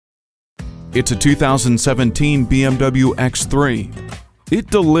It's a 2017 BMW X3. It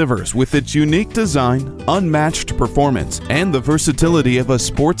delivers with its unique design, unmatched performance, and the versatility of a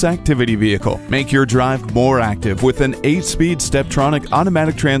sports activity vehicle. Make your drive more active with an 8-speed Steptronic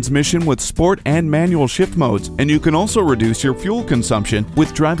automatic transmission with sport and manual shift modes, and you can also reduce your fuel consumption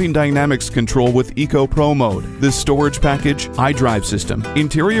with driving dynamics control with Eco Pro mode. This storage package, iDrive system,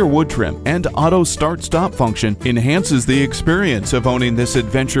 interior wood trim, and auto start-stop function enhances the experience of owning this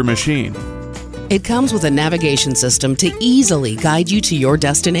adventure machine. It comes with a navigation system to easily guide you to your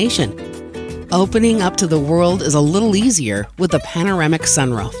destination. Opening up to the world is a little easier with a panoramic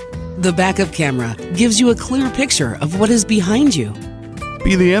sunroof. The backup camera gives you a clear picture of what is behind you.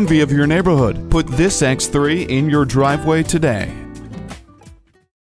 Be the envy of your neighborhood. Put this X3 in your driveway today.